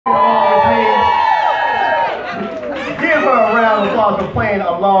playing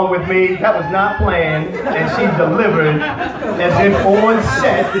along with me. That was not planned, and she delivered as if on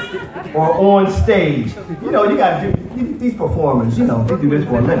set or on stage. You know, you got to do these performers. You know, they do this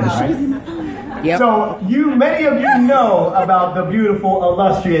for a living, right? Yep. So many of you know about the beautiful,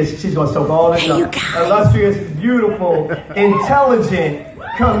 illustrious. She's gonna soak all this up. Illustrious, beautiful, intelligent,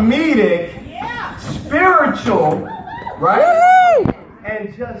 comedic, spiritual, right?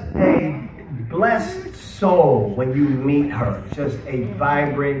 And just a blessed soul when you meet her. Just a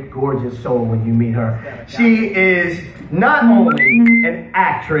vibrant, gorgeous soul when you meet her. She is not only an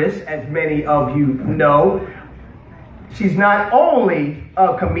actress, as many of you know, she's not only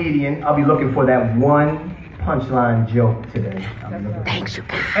a comedian. I'll be looking for that one punchline joke today. Thanks, you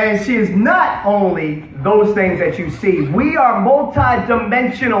guys. And she is not only those things that you see. We are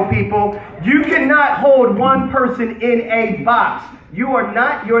multi-dimensional people. You cannot hold one person in a box. You are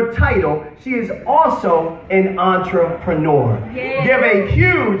not your title. She is also an entrepreneur. Yeah. Give a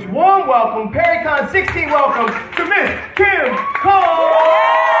huge, warm welcome, PerryCon 16 welcome to Miss Kim Cole.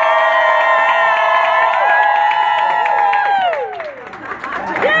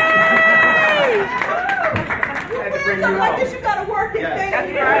 Like this, you gotta work it. Yes.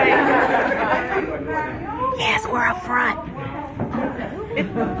 That's right. Yes, we're up front.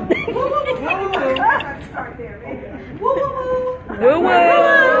 Woo woo.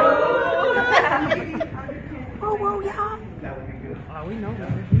 Woo woo, y'all. That would be good. Oh, we know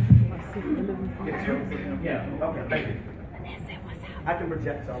that. Get you? Yeah. Okay. Thank you. What's up? I can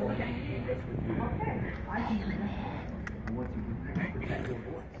project some. Okay.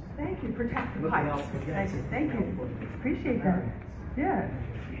 Thank you. Protect the pipes. Thank you. Appreciate that. Yeah.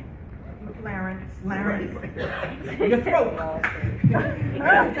 Larynx. Your throat.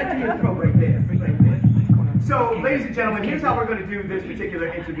 Your throat right there. So, ladies and gentlemen, here's how we're going to do this particular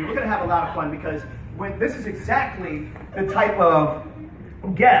interview. We're going to have a lot of fun because this is exactly the type of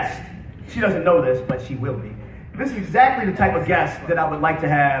guest. She doesn't know this, but she will be. This is exactly the type of guest that I would like to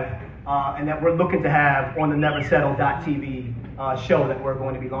have and that we're looking to have on the NeverSettle.tv show that we're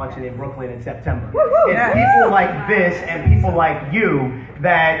going to be launching in Brooklyn in September. It's people like this and people like you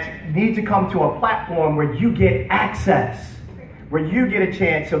that need to come to a platform where you get access, where you get a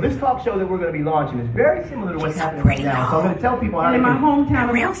chance. So this talk show that we're going to be launching is very similar to what's happening right now. So I'm going to tell people how in my hometown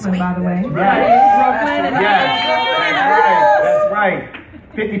of Brooklyn, by the way. Right. Yes. That's right.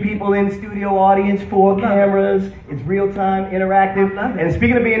 50 people in studio audience, 4 cameras. It's real-time, interactive. And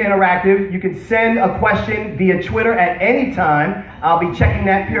speaking of being interactive, you can send a question via Twitter at any time. I'll be checking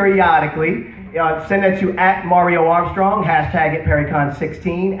that periodically. Send that to @MarioArmstrong, hashtag it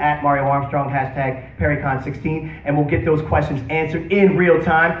PerryCon16, @MarioArmstrong, hashtag PerryCon16, and we'll get those questions answered in real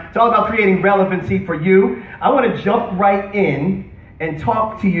time. It's all about creating relevancy for you. I want to jump right in and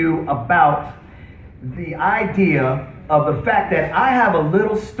talk to you about the idea of the fact that I have a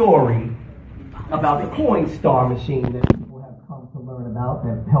little story about the Coinstar machine that people have come to learn about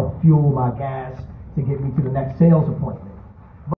that helped fuel my gas to get me to the next sales appointment.